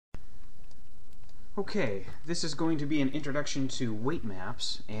Okay, this is going to be an introduction to weight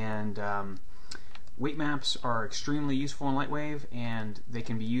maps, and weight maps are extremely useful in Lightwave, and they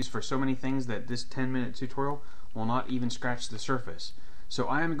can be used for so many things that this 10-minute tutorial will not even scratch the surface. So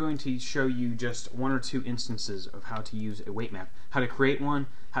I am going to show you just one or two instances of how to use a weight map, how to create one,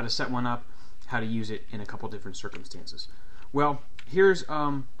 how to set one up, how to use it in a couple different circumstances. Well, here's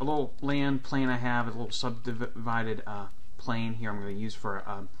a little land plane I have, a little subdivided plane here I'm going to use for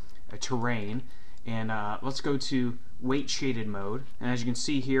a terrain. And let's go to weight shaded mode, and as you can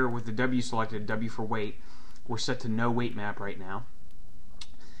see here with the W selected, W for weight, we're set to no weight map right now.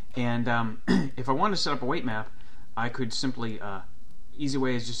 And if I want to set up a weight map, I could simply, easy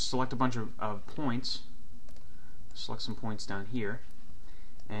way is just select a bunch of points, select some points down here,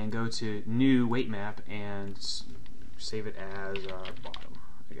 and go to new weight map and save it as bottom,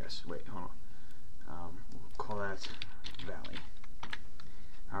 I guess. Wait, hold on. We'll call that valley.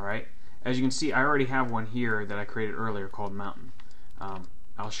 Alright. As you can see, I already have one here that I created earlier called mountain.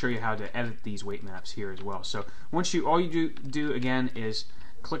 I'll show you how to edit these weight maps here as well. So once all you do again is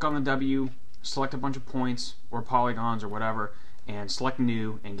click on the W, select a bunch of points or polygons or whatever, and select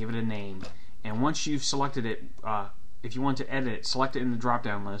new and give it a name. And once you've selected it, if you want to edit it, select it in the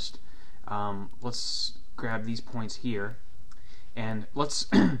drop-down list. Let's grab these points here, and let's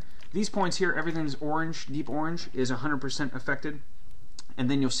these points here, everything's orange, deep orange is 100% affected. And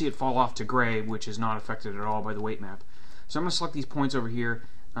then you'll see it fall off to gray, which is not affected at all by the weight map. So I'm going to select these points over here.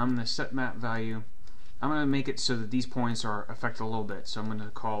 I'm going to set map value. I'm going to make it so that these points are affected a little bit. So I'm going to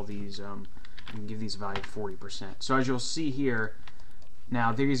call these, I'm going to give these value 40%. So as you'll see here,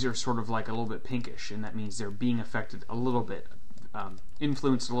 now these are sort of like a little bit pinkish, and that means they're being affected a little bit,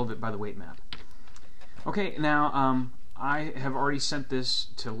 influenced a little bit by the weight map. Okay, now I have already sent this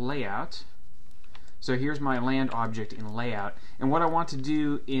to layout. So here's my land object in layout, and what I want to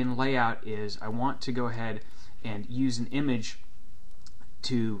do in layout is I want to go ahead and use an image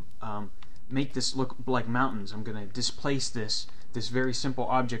to make this look like mountains. I'm going to displace this very simple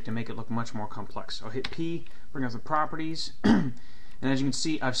object and make it look much more complex. So I'll hit P, bring up the properties, and as you can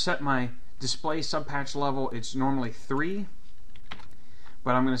see, I've set my display subpatch level. It's normally 3,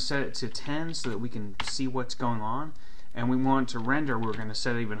 but I'm going to set it to 10 so that we can see what's going on, and we want to render, we're going to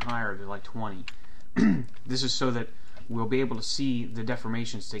set it even higher to like 20. This is so that we'll be able to see the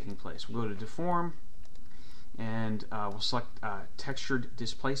deformations taking place. We'll go to deform, and we'll select textured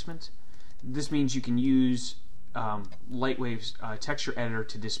displacement. This means you can use Lightwave's texture editor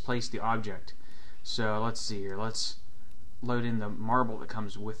to displace the object. So let's see here. Let's load in the marble that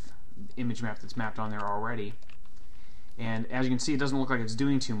comes with the image map that's mapped on there already. And as you can see, it doesn't look like it's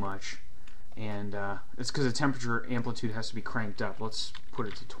doing too much. And it's because the temperature amplitude has to be cranked up. Let's put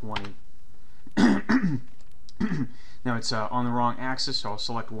it to 20. Now it's on the wrong axis, so I'll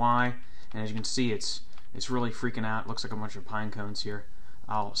select Y, and as you can see, it's really freaking out. It looks like a bunch of pine cones here.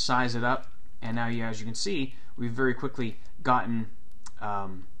 I'll size it up, and now, as you can see, we've very quickly gotten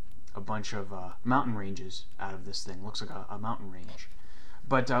a bunch of mountain ranges out of this thing. Looks like a mountain range.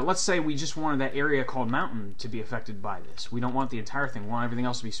 But let's say we just wanted that area called mountain to be affected by this. We don't want the entire thing. We want everything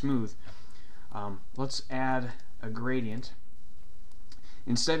else to be smooth. Let's add a gradient.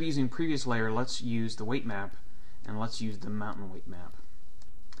 Instead of using previous layer, let's use the weight map, and let's use the mountain weight map.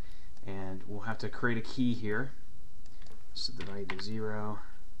 And we'll have to create a key here. Set the value to 0.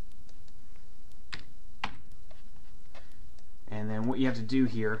 And then what you have to do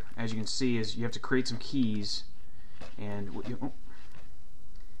here, as you can see, is you have to create some keys. And what you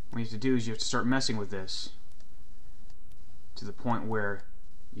have to do is you have to start messing with this to the point where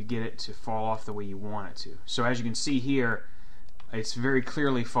you get it to fall off the way you want it to. So as you can see here, it's very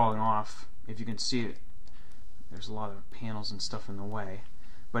clearly falling off. If you can see it, there's a lot of panels and stuff in the way.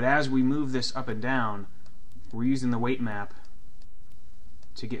 But as we move this up and down, we're using the weight map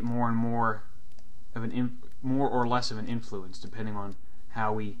to get more and more of more or less of an influence depending on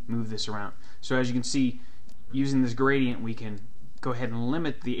how we move this around. So as you can see, using this gradient, we can go ahead and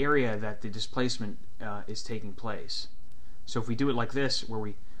limit the area that the displacement is taking place. So if we do it like this, where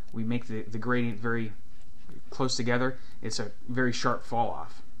we make the gradient very close together, it's a very sharp fall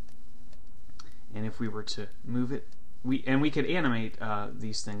off. And if we were to move it, we could animate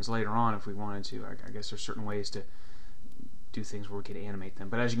these things later on if we wanted to. I guess there's certain ways to do things where we could animate them.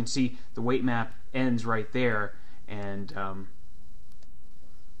 But as you can see, the weight map ends right there, and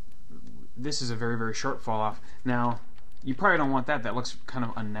this is a very, very sharp fall off. Now, you probably don't want that. That looks kind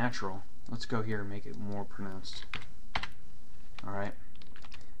of unnatural. Let's go here and make it more pronounced. Alright.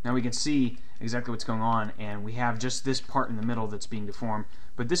 Now we can see exactly what's going on, and we have just this part in the middle that's being deformed,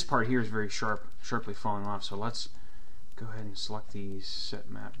 but this part here is very sharply falling off. So let's go ahead and select the set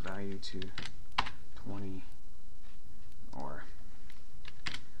map value to 20, or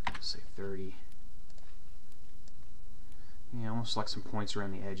let's say 30. Yeah, we'll select some points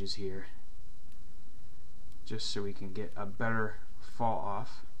around the edges here, just so we can get a better fall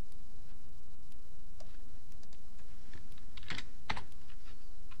off.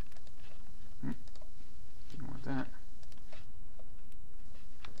 Didn't want that.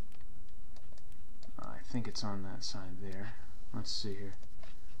 I think it's on that side there. Let's see here.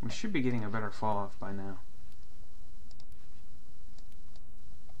 We should be getting a better fall off by now.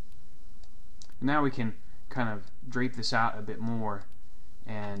 Now we can kind of drape this out a bit more,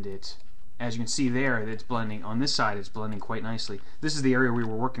 and it, as you can see there, it's blending on this side. It's blending quite nicely. This is the area we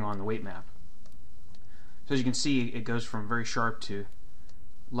were working on the weight map. So as you can see, it goes from very sharp to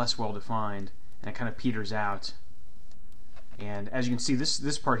less well defined, and it kind of peters out. And as you can see,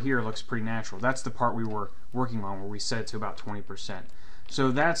 this part here looks pretty natural. That's the part we were working on, where we set it to about 20%. So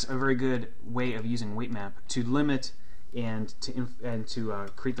that's a very good way of using weight map to limit and to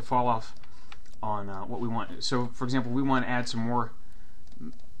create the fall off on what we want. So for example, we want to add some more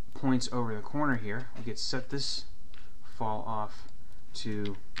points over the corner here. We could set this fall off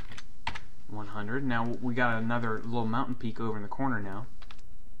to 100. Now we got another little mountain peak over in the corner now.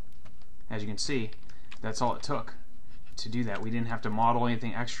 As you can see, that's all it took to do that. We didn't have to model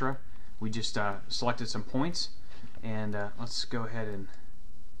anything extra. We just selected some points, and let's go ahead and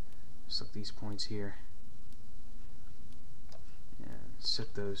select these points here and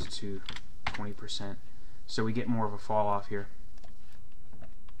set those to 20%, so we get more of a fall off here.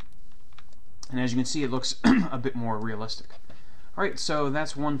 And as you can see, it looks a bit more realistic. Alright, so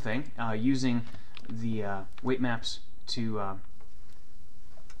that's one thing, using the weight maps to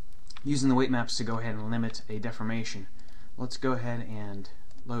go ahead and limit a deformation. Let's go ahead and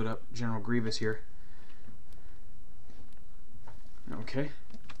load up General Grievous here. Okay,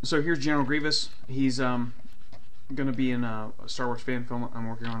 so here's General Grievous. He's going to be in a Star Wars fan film I'm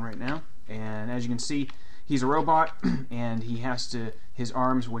working on right now, and as you can see, he's a robot, and he has to, his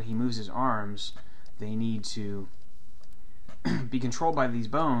arms, when he moves his arms, they need to be controlled by these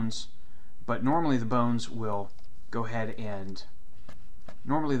bones, but normally the bones will go ahead and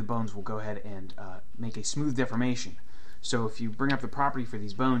make a smooth deformation. So if you bring up the property for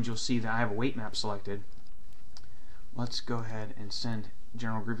these bones, you'll see that I have a weight map selected. Let's go ahead and send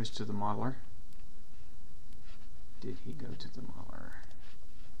General Grievous to the modeler. Did he go to the modeler?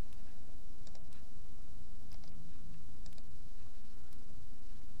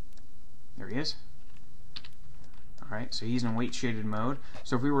 There he is. Alright, so he's in weight shaded mode.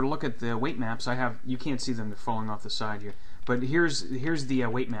 So if we were to look at the weight maps, you can't see them, they're falling off the side here. But here's the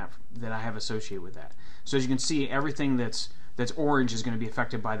weight map that I have associated with that. So as you can see, everything that's orange is going to be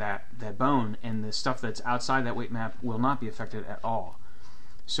affected by that bone, and the stuff that's outside that weight map will not be affected at all.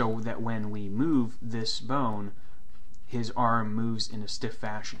 So that when we move this bone, his arm moves in a stiff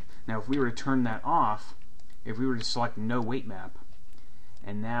fashion. Now if we were to turn that off, if we were to select no weight map,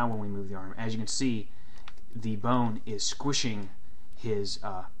 and now when we move the arm, as you can see, the bone is squishing his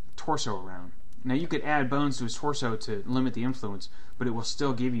torso around. Now you could add bones to his torso to limit the influence, but it will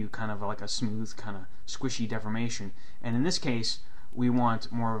still give you kind of like a smooth, kind of squishy deformation. And in this case, we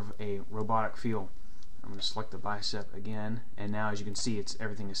want more of a robotic feel. I'm going to select the bicep again, and now as you can see,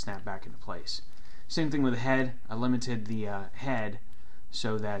 everything is snapped back into place. Same thing with the head. I limited the head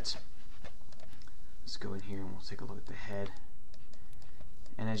so that, let's go in here and we'll take a look at the head.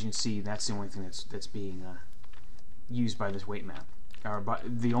 And as you can see, that's the only thing that's being used by this weight map.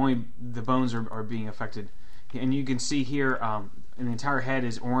 The bones are being affected, and you can see here, the entire head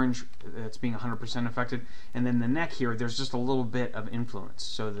is orange. That's being 100% affected, and then the neck here, there's just a little bit of influence,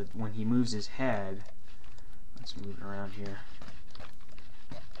 so that when he moves his head, let's move it around here.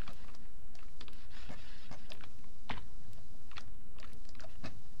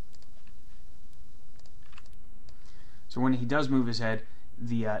 So when he does move his head,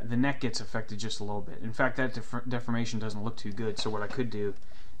 the neck gets affected just a little bit. In fact, that deformation doesn't look too good, so what I could do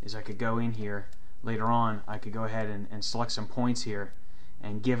is I could go in here later on, I could go ahead and select some points here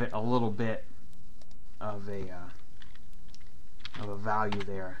and give it a little bit of a value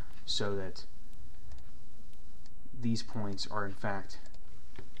there, so that these points are in fact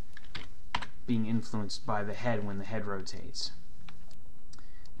being influenced by the head when the head rotates.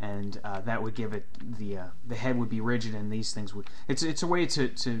 And that would give it the head would be rigid, and these things would. It's a way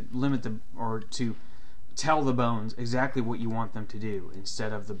to limit or to tell the bones exactly what you want them to do,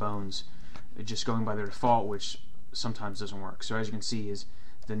 instead of the bones just going by their default, which sometimes doesn't work. So as you can see, is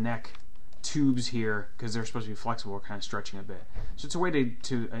the neck tubes here, because they're supposed to be flexible, are kind of stretching a bit. So it's a way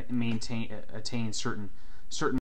to attain certain